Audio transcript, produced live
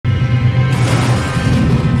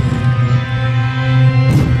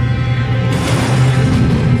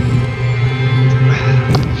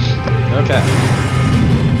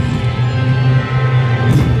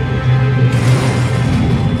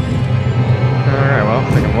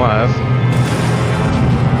alive.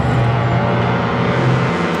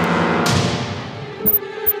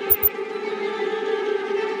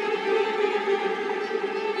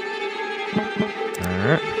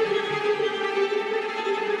 Alright.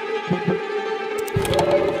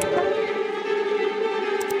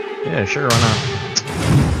 Yeah, sure, why not?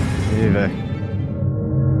 Easy.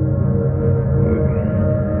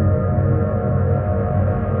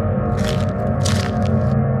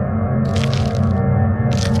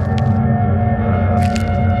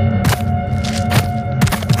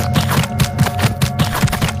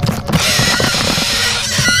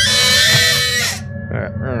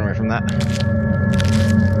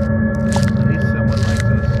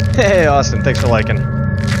 Hey, Austin, thanks for liking.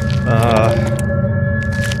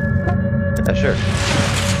 Yeah, sure.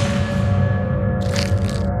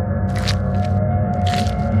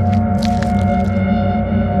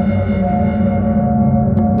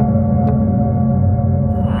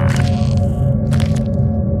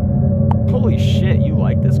 Holy shit, you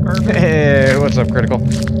like this garbage? Hey, what's up, Critical?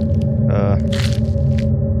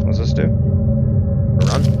 What's this do?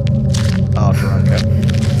 Run? Oh, to run, okay.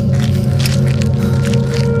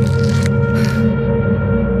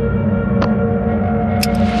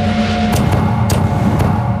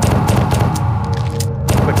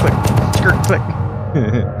 Click.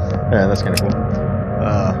 Yeah, that's kind of cool.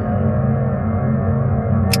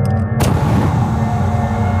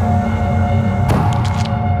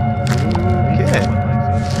 Okay.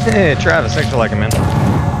 Hey, Travis, thanks for liking, man.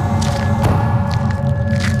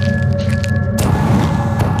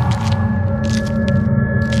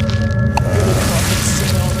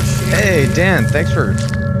 Hey, Dan, thanks for...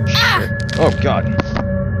 Oh, God.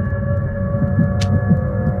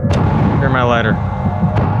 Here's my lighter.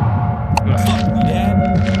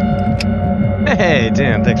 Hey,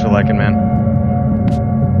 Dan, thanks for liking, man.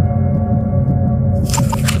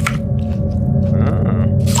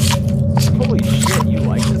 Holy shit, you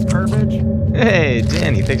like this garbage? Hey,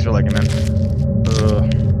 Danny, thanks for liking, man.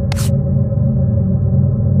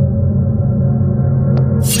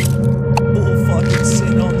 Bull fucking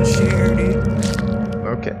sitting on the share, dude.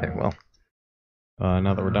 Okay, well.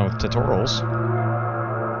 Now that we're done with tutorials.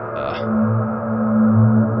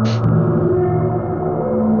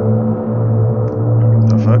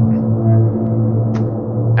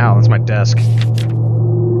 Ow, that's my desk.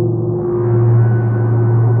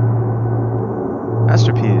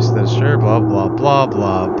 Masterpiece, that's sure, blah, blah, blah,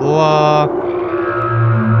 blah, blah.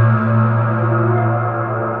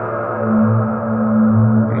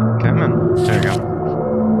 Come on. There you go.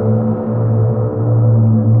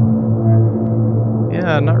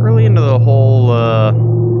 Yeah, not really into the whole,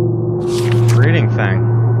 reading thing.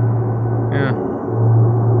 Yeah.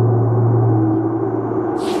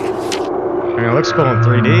 I mean, it looks cool in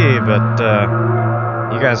 3D, but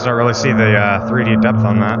you guys don't really see the 3D depth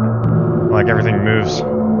on that. Like, everything moves.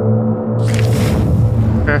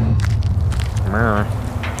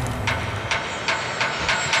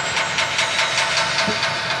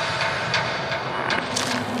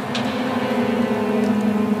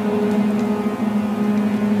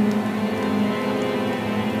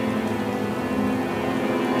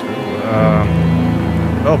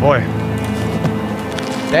 Oh boy.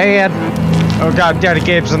 Dad! Oh god, Daddy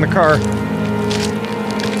Gabe's in the car.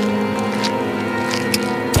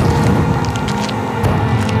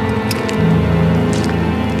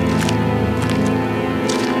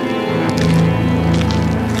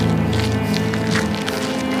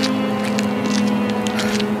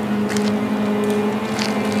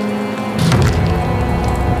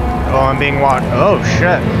 Oh, I'm being watched. Oh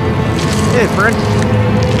shit. Hey, friend.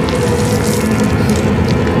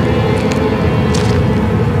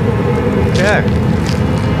 Okay.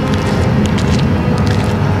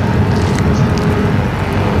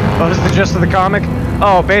 What was the gist of the comic?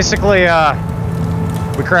 Oh, basically,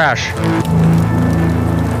 we crash.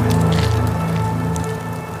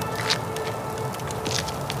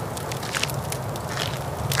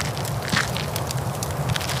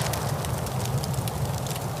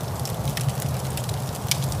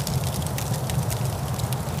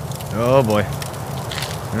 Oh boy.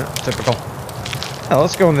 Yeah, typical. Oh,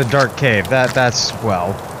 let's go in the dark cave. That's,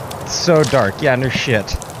 well, so dark. Yeah, no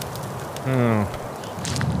shit. Oh.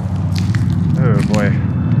 Oh, boy.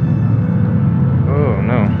 Oh,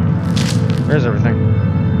 no. Where's everything?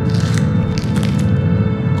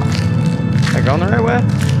 Am I going the right way?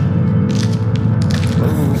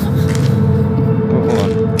 Oh, hold on.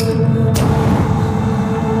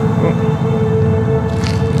 Oh.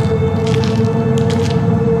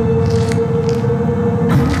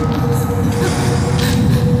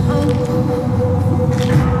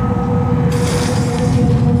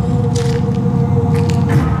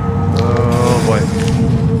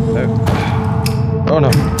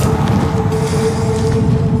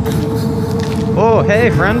 Hey,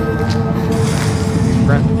 friend.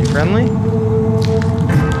 You friendly?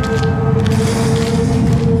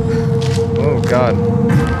 Oh, God.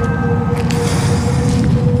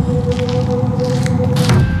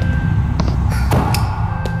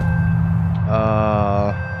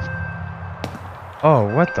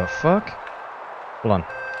 Oh, what the fuck? Hold on.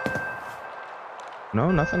 No,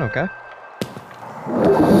 nothing, okay.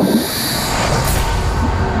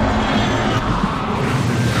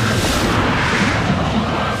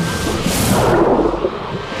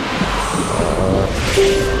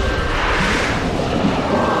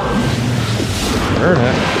 Burn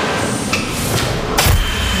it.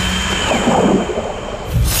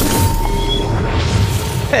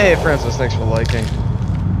 Hey, Francis, thanks for liking.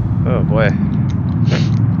 Oh, boy.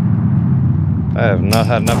 I have not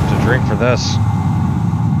had enough to drink for this.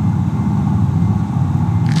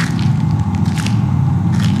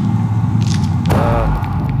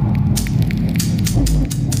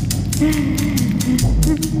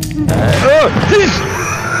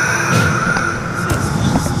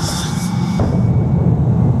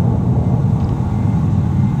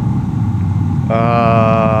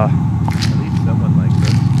 At least someone likes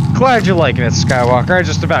this. Glad you're liking it, Skywalker. I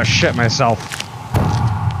just about shit myself.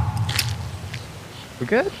 We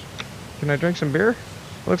good? Can I drink some beer?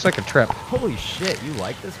 Looks like a trip. Holy shit, you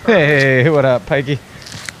like this garbage? Hey, what up, Pikey?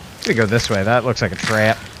 We go this way. That looks like a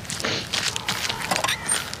trap.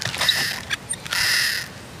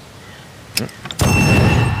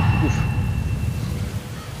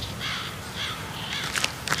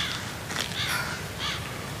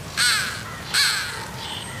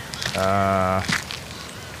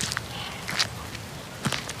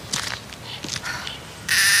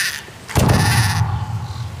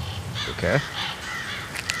 Okay.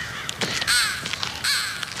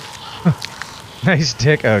 Nice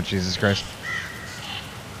dick. Oh, Jesus Christ.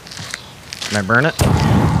 Can I burn it?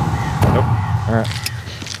 Nope. Alright.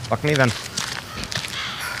 Fuck me then.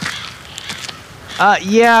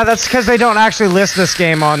 Yeah, that's because they don't actually list this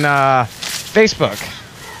game on, Facebook.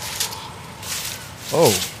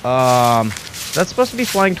 Oh, that's supposed to be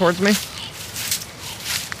flying towards me?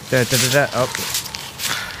 Oh.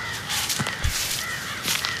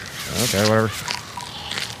 Okay, whatever.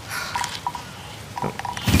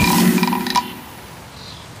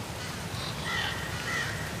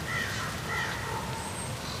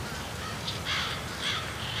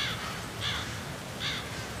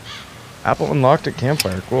 Apple unlocked at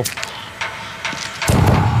campfire. Cool.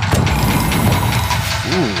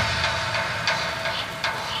 Ooh.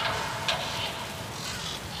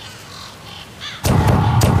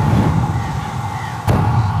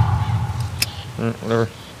 Whatever.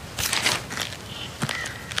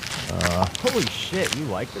 Holy shit, you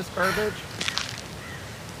like this garbage?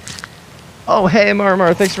 Oh, hey,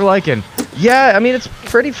 Marmar, thanks for liking. Yeah, I mean, it's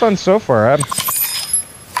pretty fun so far. I'm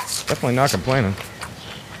definitely not complaining.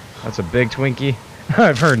 That's a big Twinkie.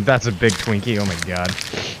 I've heard that's a big Twinkie. Oh my god.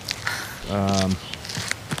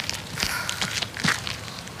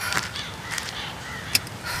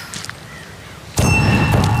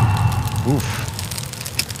 Oof.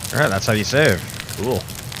 Alright, that's how you save. Cool.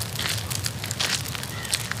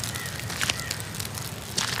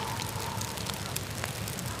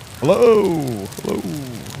 Hello! Hello!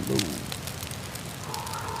 Hello!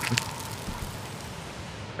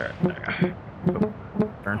 Alright, there we go.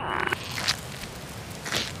 Turn.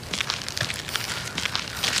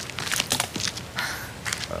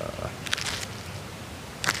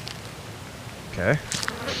 Okay.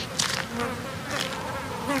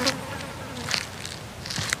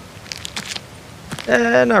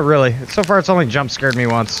 Not really. So far, it's only jump scared me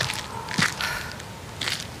once.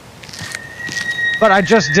 But I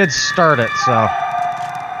just did start it, so.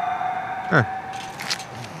 Huh.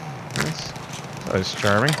 That's always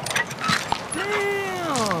charming.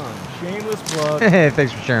 Damn! Shameless plug. Hey,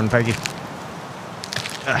 thanks for sharing, Peggy.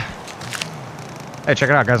 Hey, check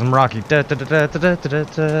it out, guys. I'm Rocky. Full fucking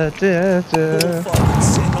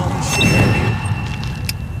sin on the share, dude.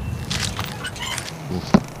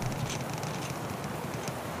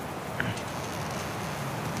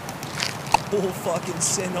 Full fucking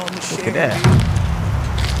sin on the share. Look at that.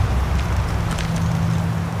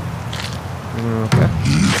 Okay.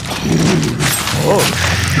 Oh,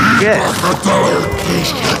 shit.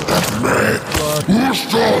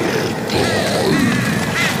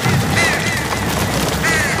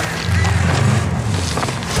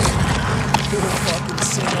 Full fucking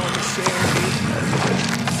sin on the share, dude.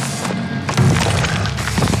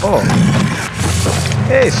 Oh.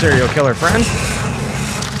 Hey, serial killer friend.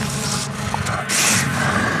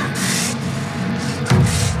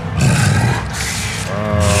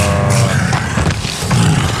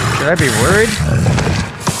 Should I be worried?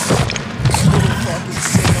 Little fucking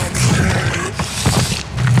sin on the shame.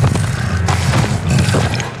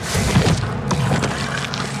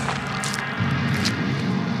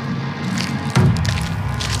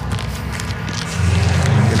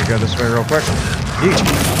 I'm gonna go this way real quick. Yeet.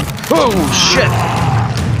 Oh shit!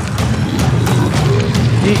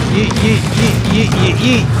 Yeet, yeet, yeet, yeet, yeet,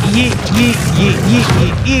 yeet, yeet, yeet, yeet, yeet,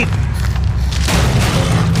 yeet, yeet.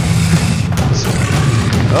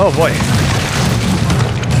 Oh boy.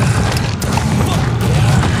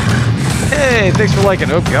 Hey, thanks for liking.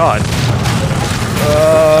 Oh god.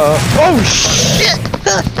 Oh shit!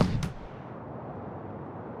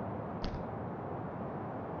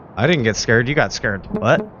 I didn't get scared, you got scared.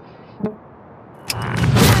 What?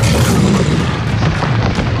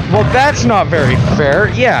 Well, that's not very fair.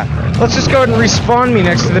 Yeah, let's just go ahead and respawn me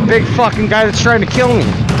next to the big fucking guy that's trying to kill me.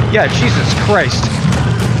 Yeah, Jesus Christ.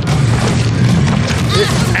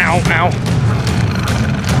 Ow, ow.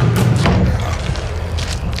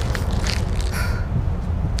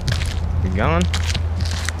 You gone?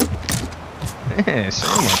 Hey,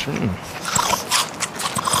 sandwich.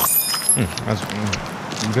 That's a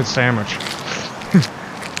good sandwich.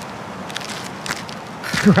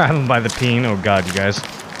 Rattled by the peen. Oh god, you guys.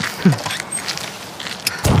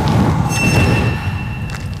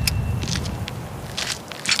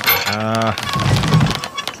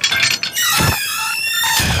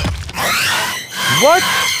 What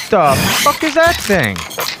the fuck is that thing?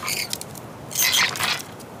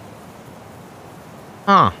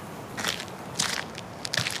 Huh.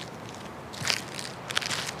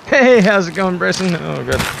 Hey, how's it going, Bryson? Oh,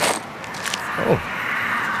 good. Oh.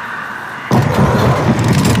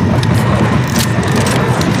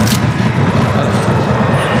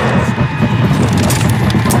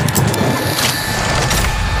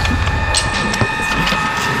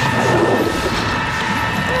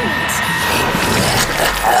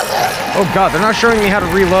 Oh god, they're not showing me how to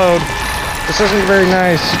reload. This isn't very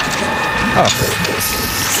nice. Oh.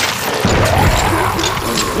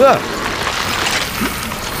 Look.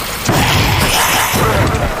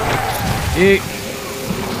 Eat.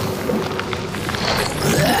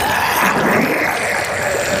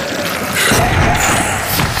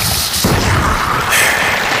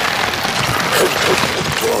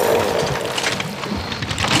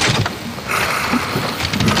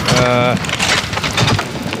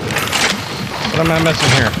 What am I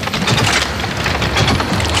missing here?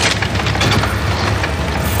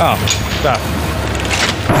 Oh, stuff.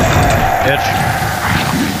 Bitch.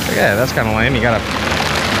 Okay, that's kind of lame. You gotta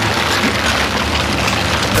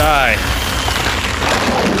die.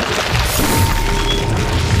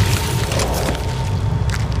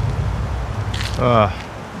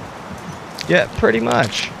 Yeah, pretty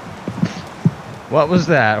much. What was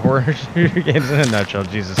that? Horror games in a nutshell,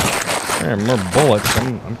 Jesus. There, more bullets.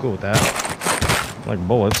 I'm cool with that. I like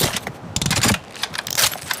bullets.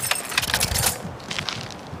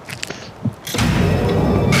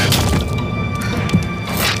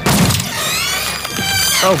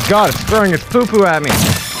 Oh god, it's throwing its poo-poo at me.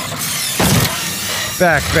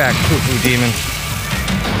 Back, poo-poo demon.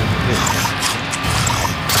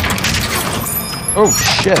 Oh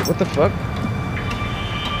shit, what the fuck?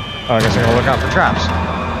 Oh, I guess I gotta look out for traps.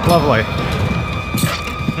 Lovely.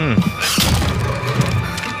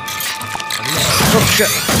 Oh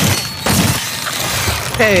shit.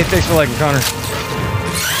 Hey, thanks for liking, Connor.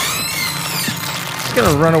 Just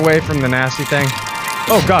gonna run away from the nasty thing.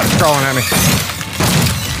 Oh god, it's crawling at me.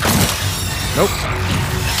 Nope.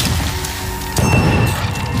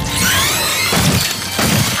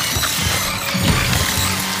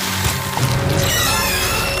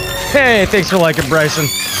 Hey, thanks for liking, Bryson.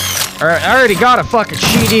 Alright, I already got a fucking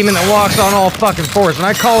she-demon that walks on all fucking fours, and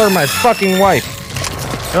I call her my fucking wife.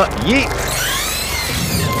 Yeet.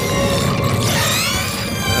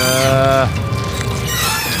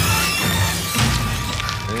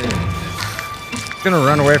 Gonna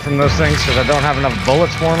run away from those things because I don't have enough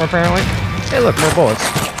bullets for them, apparently. Hey, look, more bullets.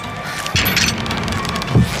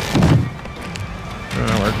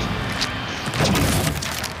 That worked.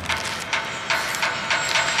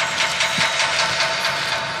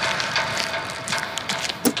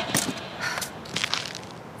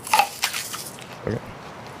 Okay.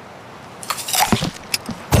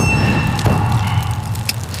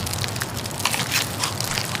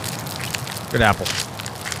 Good apple.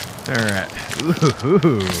 Alright. Ooh.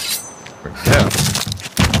 There we go.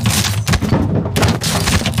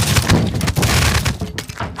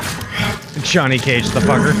 Johnny Cage, the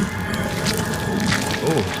fucker.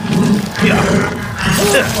 Oh. Yeah.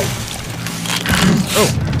 Oh.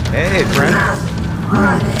 Hey, friend.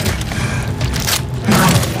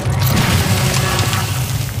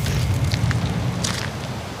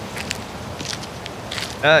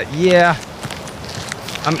 Yeah.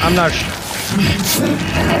 I'm not sure.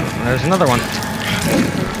 There's another one.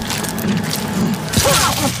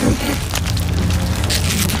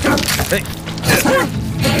 Hey.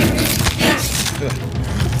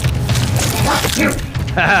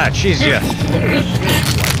 Haha, cheese ya.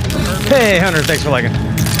 Hey, Hunter, thanks for liking.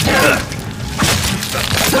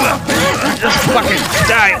 Just fucking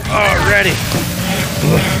die already.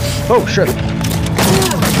 Oh, shit.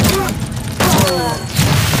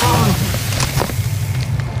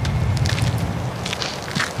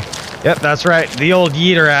 Yep, that's right. The old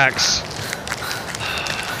yeeter axe.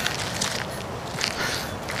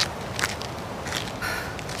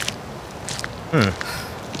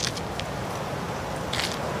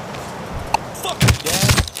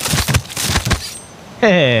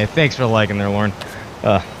 Hey, thanks for liking there, Lauren.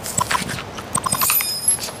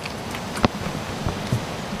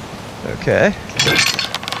 Okay.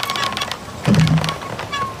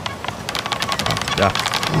 Yeah.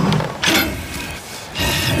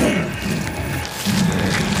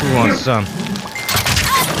 Who wants some?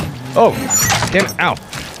 Oh, damn it! Ow!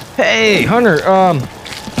 Hey, Hunter.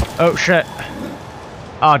 Oh shit.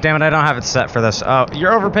 Oh damn it! I don't have it set for this. Oh,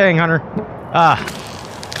 you're overpaying, Hunter.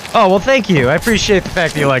 Oh, well, thank you. I appreciate the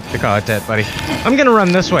fact that you like the content, buddy. I'm gonna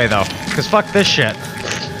run this way, though, because fuck this shit.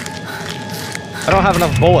 I don't have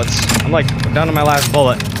enough bullets. I'm, like, down to my last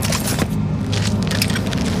bullet.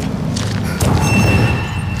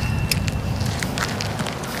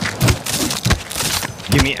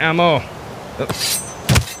 Give me ammo.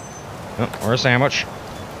 Oh, or a sandwich.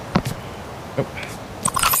 Oh.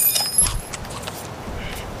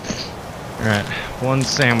 Alright, one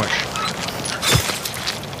sandwich.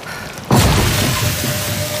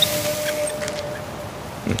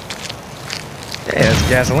 Hey, that's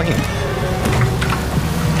gasoline.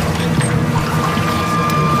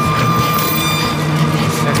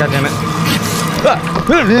 Oh, God damn it.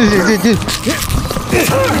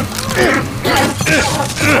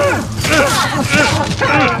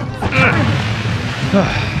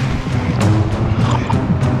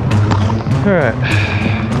 Alright.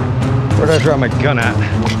 Where did I drop my gun at?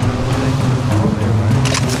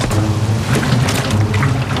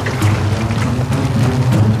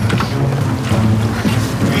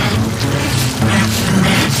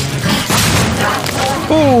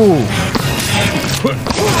 Ooh!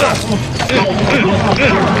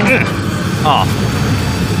 Oh.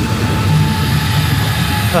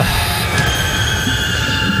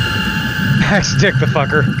 Axe dick the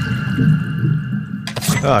fucker.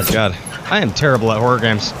 Oh god. I am terrible at horror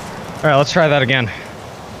games. Alright, let's try that again.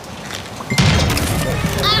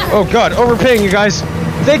 Oh god, overpaying you guys.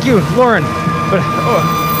 Thank you, Lauren. But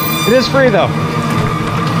oh, it is free though.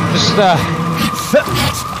 Just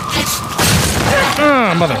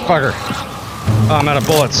motherfucker. Oh, I'm out of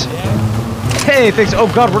bullets. Hey, thanks. Oh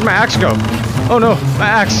god, where'd my axe go? Oh no, my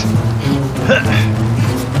axe.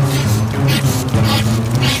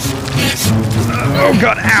 Oh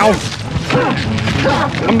god, ow!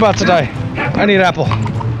 I'm about to die. I need apple. Hold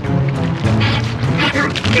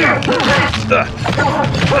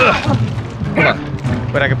on.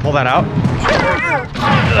 Wait, I can pull that out?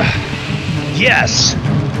 Yes!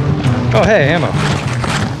 Oh hey, ammo.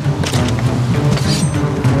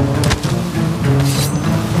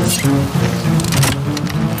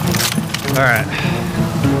 Alright.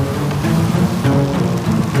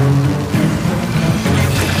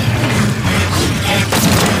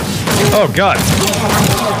 Oh god.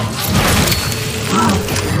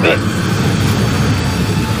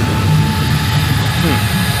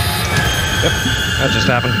 Yep, that just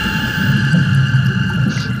happened.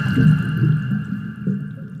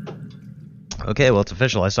 Okay, well it's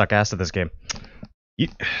official. I suck ass at this game.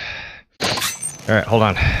 Alright, hold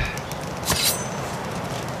on.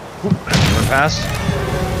 Run fast.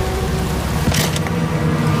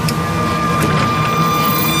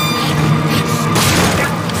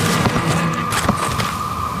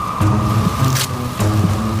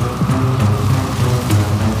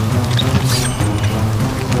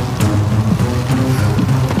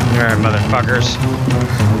 Alright, motherfuckers.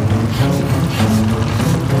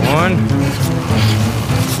 One.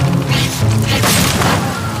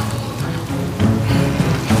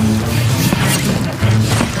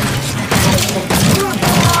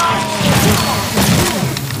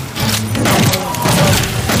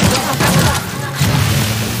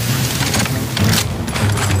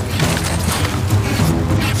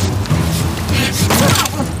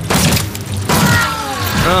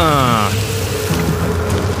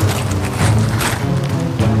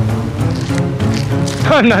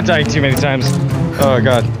 I'm not dying too many times. Oh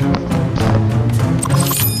god.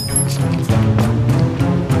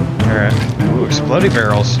 Bloody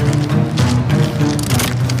barrels.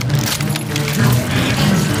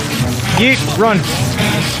 Yeet, run.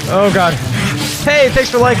 Oh god. Hey, thanks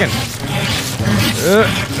for liking.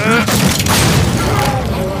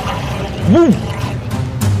 Woo.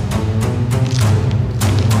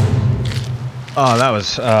 Oh, that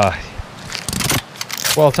was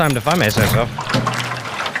well timed, if I may say so.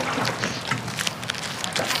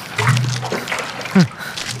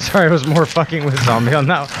 Sorry, I was more fucking with zombie on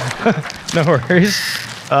that one. No worries.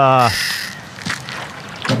 Alright.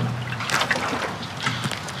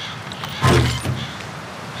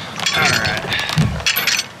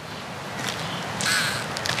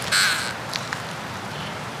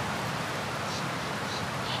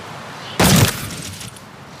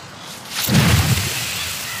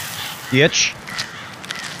 Itch.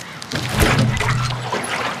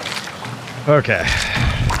 Okay.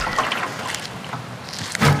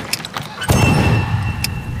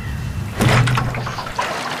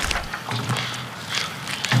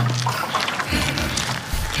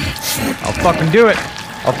 I'll fucking do it.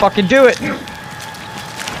 I'll fucking do it.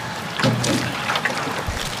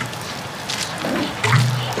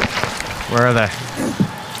 Where are they?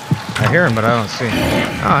 I hear him, but I don't see him.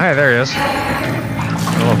 Oh, hey, there he is. A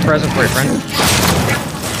little present for your friend.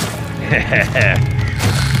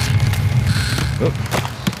 Oh.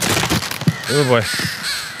 Oh boy.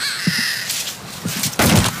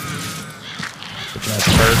 Good job,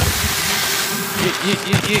 bird.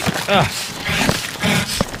 Yeet.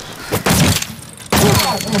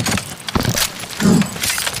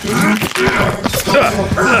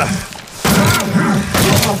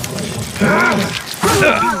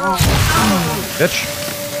 Bitch.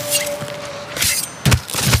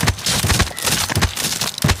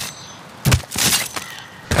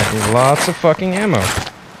 Lots of fucking ammo.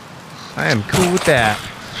 I am cool with that.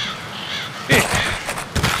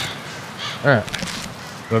 Alright.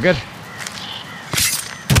 Feel good?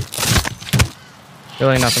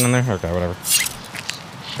 Really nothing in there? Okay, whatever.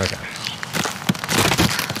 Okay.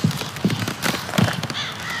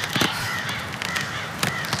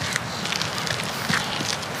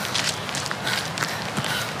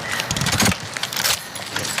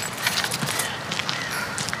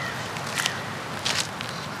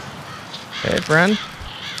 Hey, friend.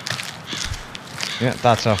 Yeah,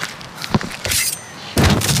 thought so.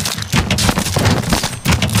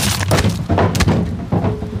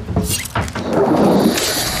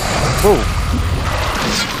 Whoa.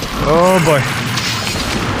 Oh boy.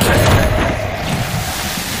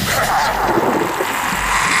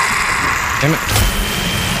 Damn it.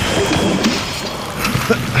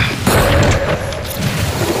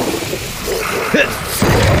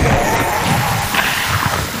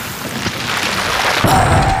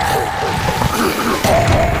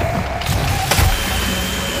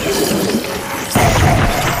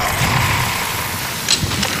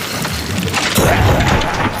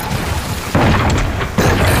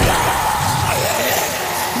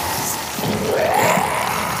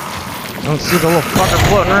 I don't see the little fucker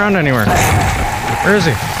floating around anywhere. Where is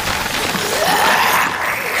he?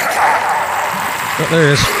 Oh, there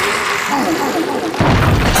he is.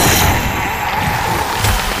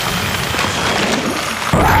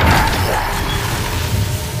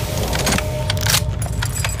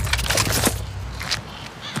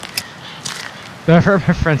 I've heard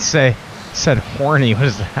my friends said horny. What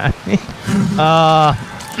does that mean? I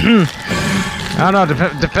don't know.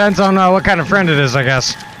 Depends on what kind of friend it is, I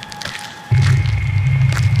guess.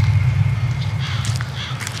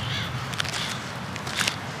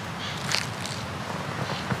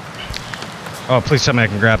 Oh, please tell me I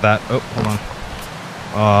can grab that. Oh, hold on.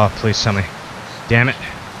 Oh, please tell me. Damn it.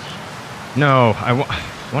 No, I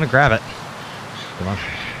want to grab it. Hold on.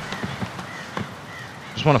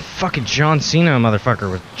 Just want to fucking John Cena motherfucker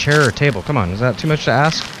with chair or table. Come on, is that too much to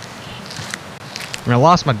ask? I mean, I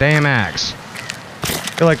lost my damn axe. I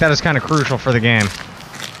feel like that is kind of crucial for the game.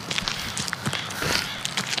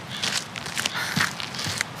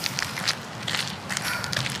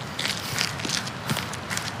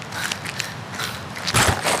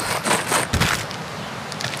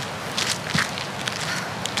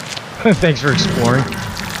 Thanks for exploring.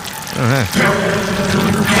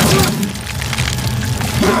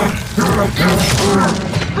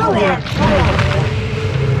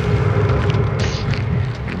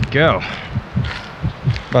 Go.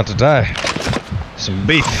 About to die. Some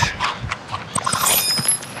beef.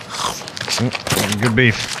 Good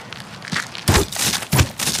beef.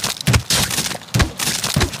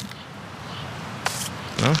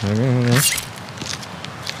 Oh, okay.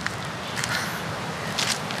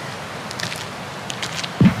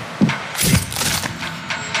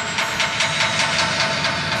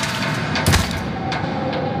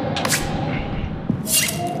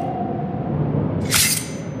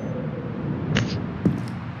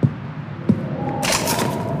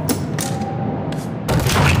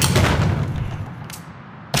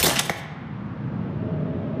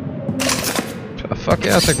 Fuck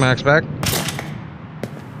yeah, I'll take my axe back.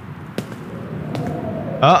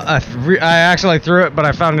 Oh, I actually threw it, but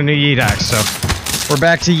I found a new yeet axe, so we're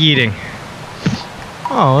back to yeeting.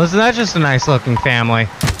 Oh, isn't that just a nice looking family?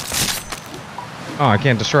 Oh, I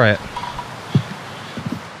can't destroy it.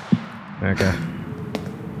 Okay.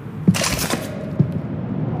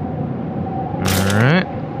 Alright.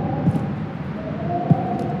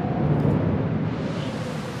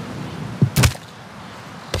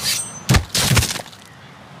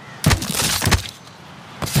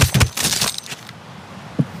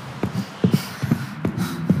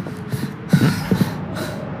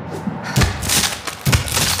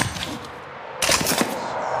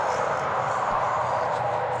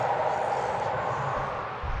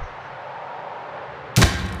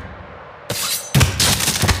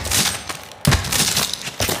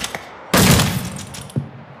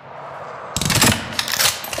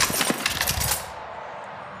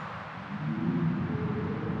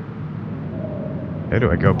 Hey, do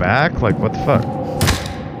I go back? Like, what the fuck?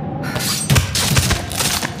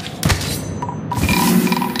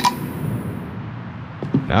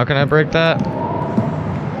 Now can I break that?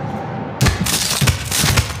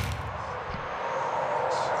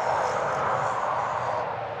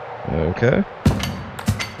 Okay.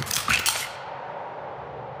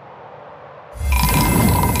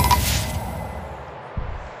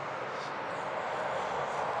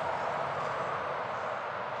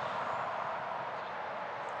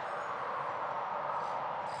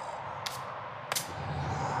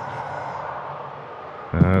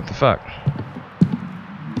 What the fuck?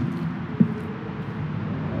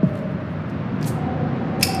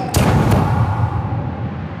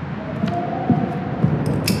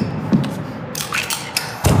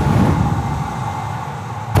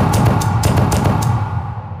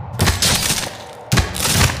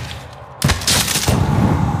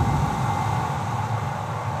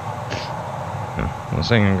 I was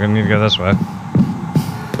saying I'm gonna need to go this way.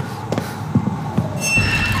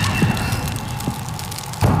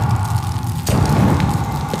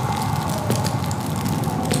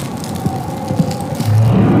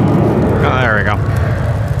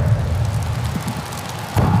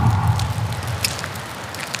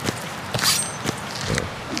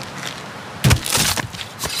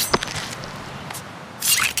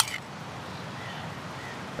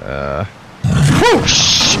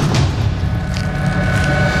 Whoosh!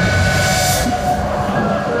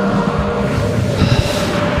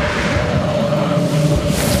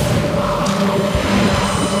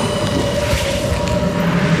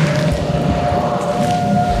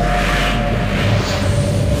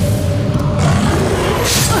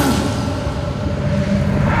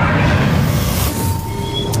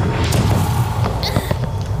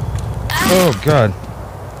 Oh god.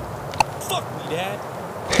 Fuck me, Dad.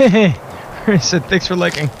 Hey, I said thanks for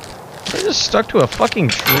liking. I just stuck to a fucking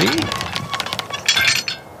tree?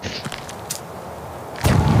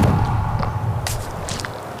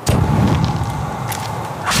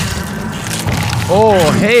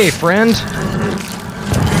 Oh, hey, friend.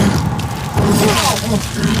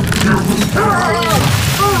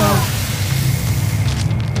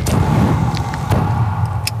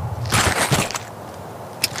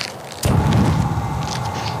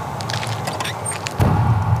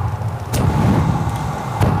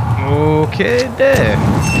 Okay, there.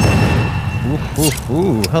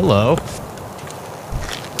 Ooh, hello.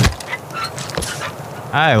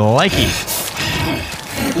 I like it.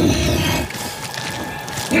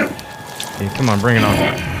 Hey, come on, bring it on.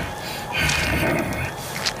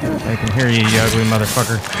 I can hear you, you ugly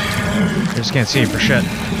motherfucker. I just can't see you for shit.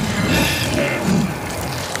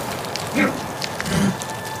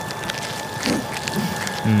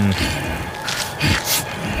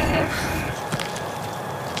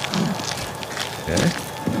 Okay.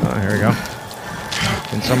 Oh, here we go.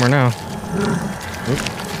 In somewhere now. Oop,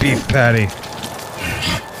 beef patty.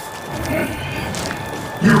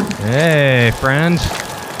 Hey, friend.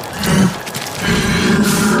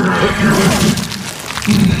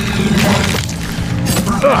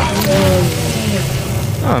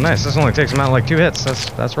 Oh, nice. This only takes him out like 2 hits.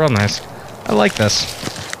 That's real nice. I like this.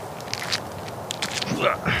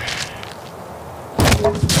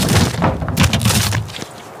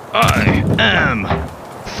 I am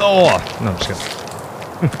Thor. No, I'm just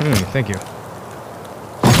kidding. Thank you.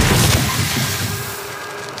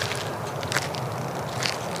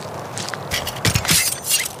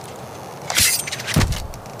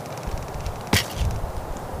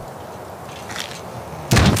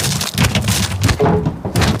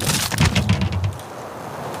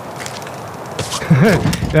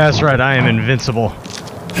 That's right, I am invincible.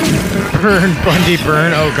 Burn, Bundy,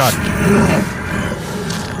 burn. Oh god.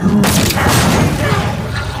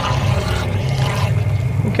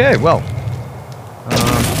 Okay, well.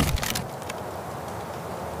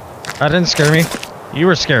 That didn't scare me. You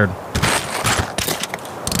were scared.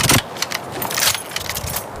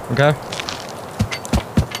 Okay.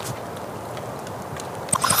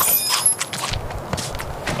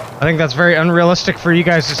 I think that's very unrealistic for you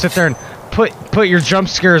guys to sit there and put your jump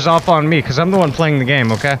scares off on me, because I'm the one playing the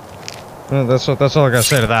game, okay? That's all I gotta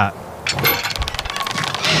say to that.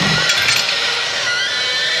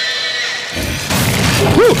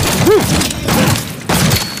 Woo! Woo!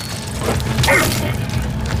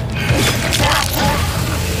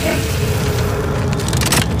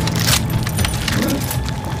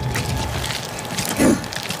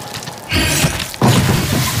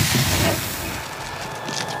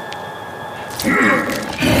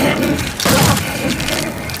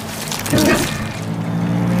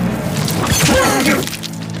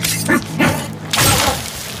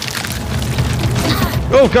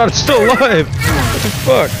 Oh god, it's still alive! What the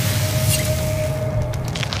fuck?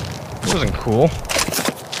 That wasn't cool.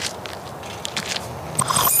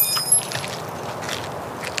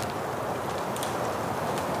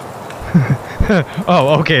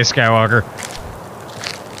 Oh, okay, Skywalker.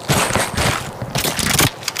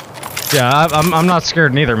 Yeah, I'm not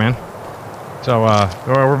scared neither, man. So,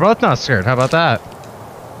 we're both not scared. How about that?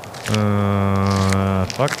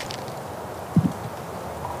 Fuck.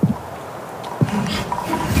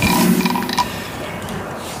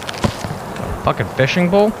 Fucking fishing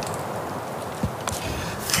bowl?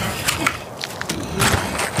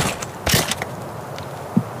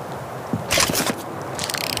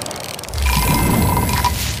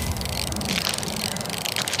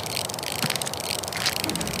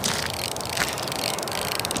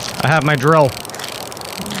 I have my drill.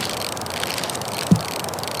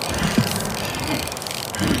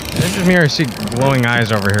 It's just me or I see glowing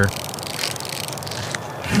eyes over here.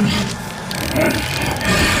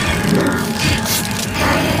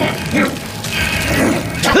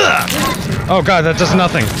 Oh god, that does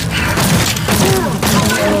nothing.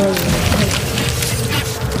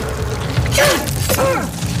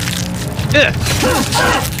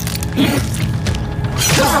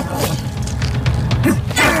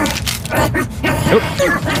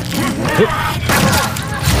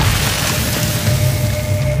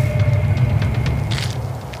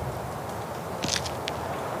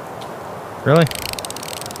 Really?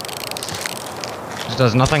 Just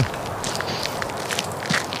does nothing?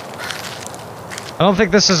 I don't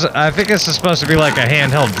think this is... I think this is supposed to be like a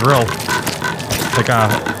handheld drill. Like a...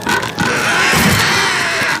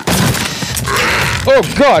 Oh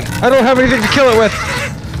god! I don't have anything to kill it with!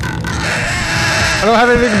 I don't have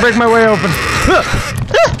anything to break my way open.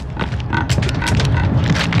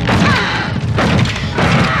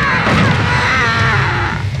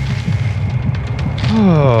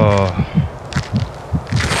 Oh.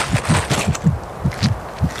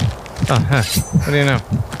 Oh, huh. What do you know?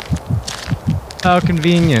 How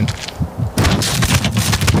convenient.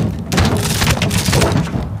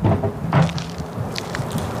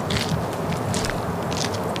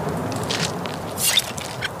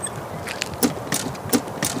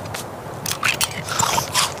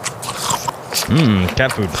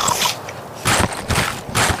 Cat food.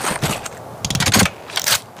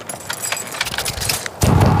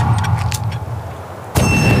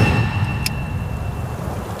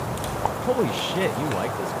 Holy shit, you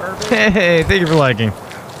like this garbage? Hey, thank you for liking.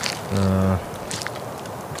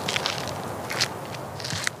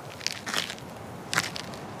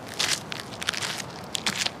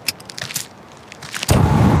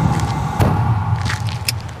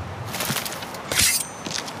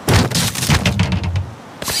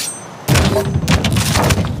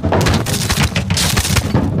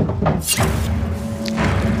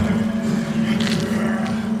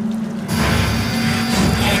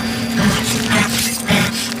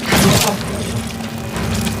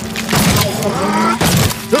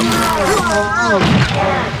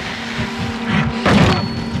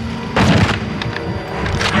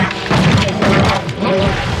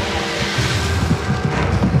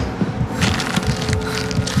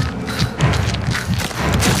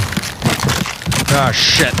 Oh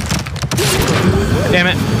shit. Damn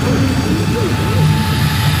it.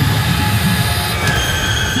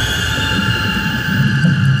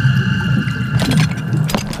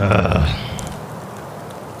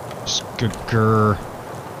 Good.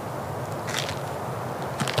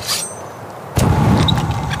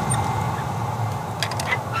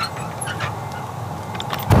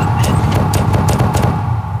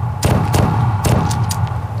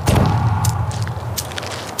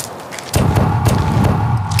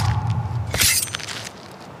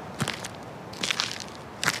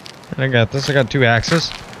 I got this. I got 2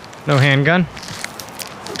 axes. No handgun.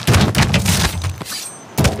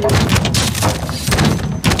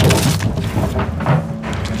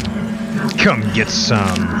 Come get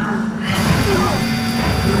some.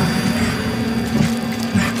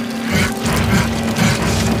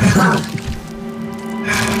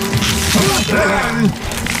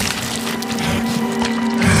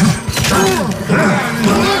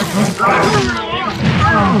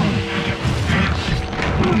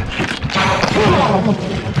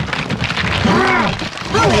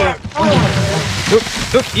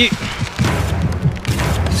 Oop, yeet.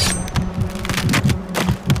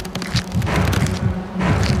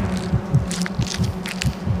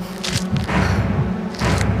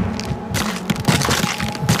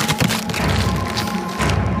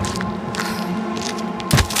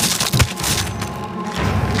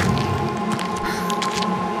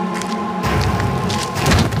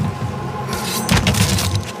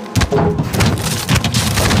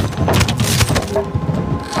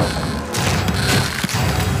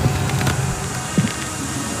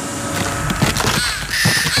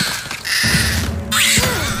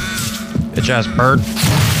 Bitch-ass bird.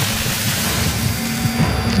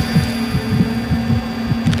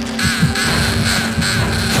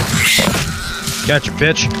 Gotcha,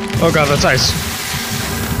 bitch. Oh god, that's ice.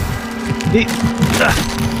 Eat.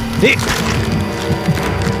 Eat.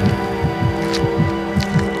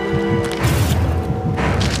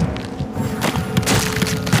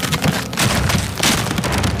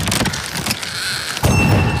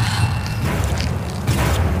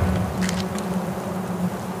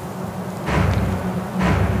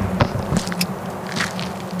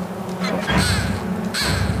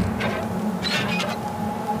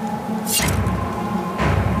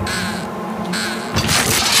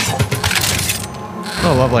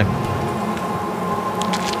 Oh, lovely.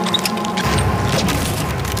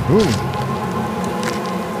 Ooh.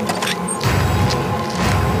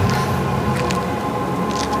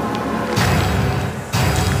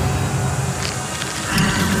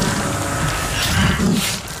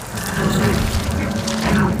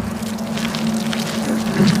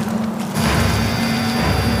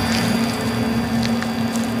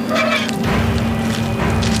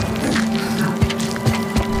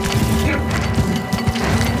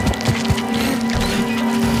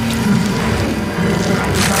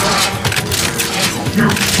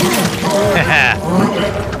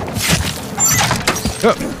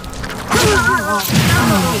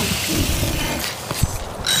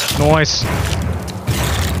 Nice.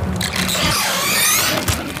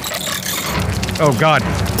 Oh god.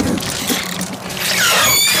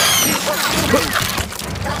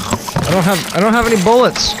 I don't have any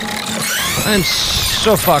bullets. I am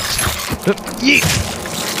so fucked. Yeet.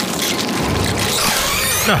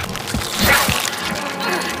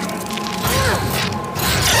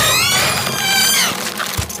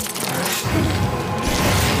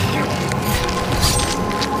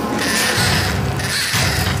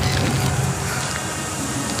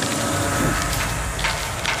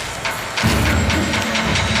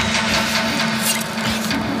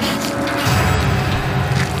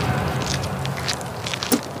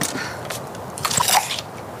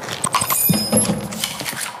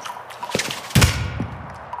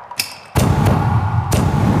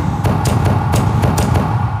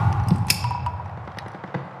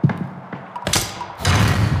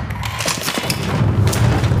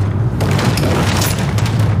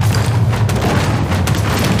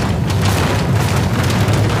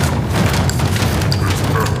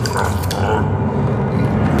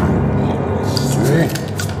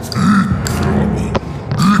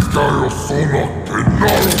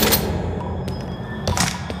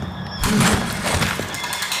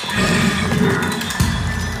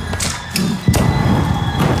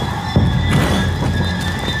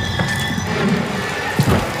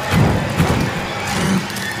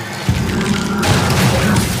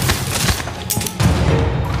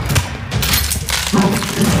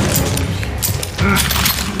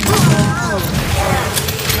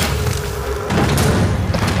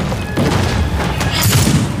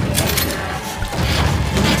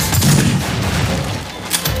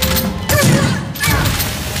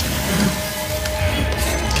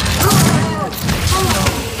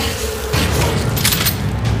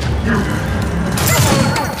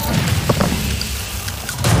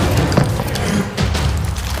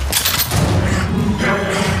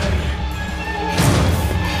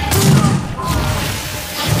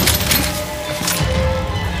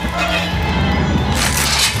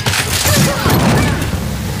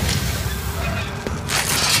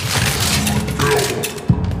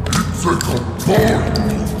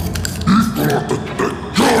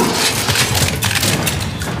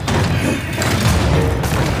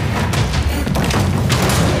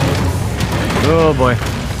 Oh boy.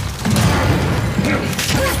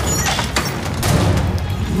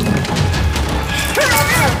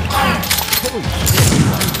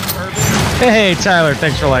 Hey Tyler,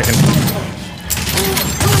 thanks for liking.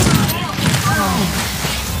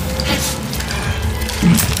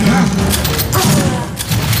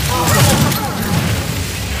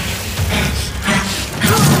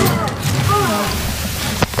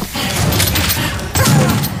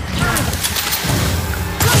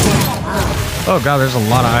 Oh god, there's a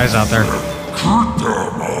lot of eyes out there.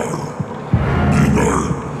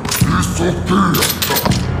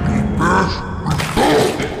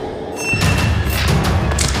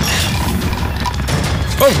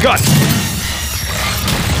 Oh god!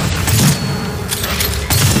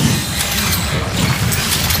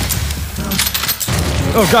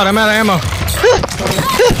 Oh god, I'm out of ammo.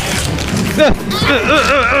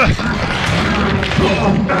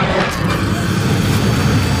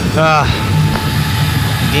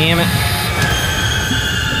 Damn it.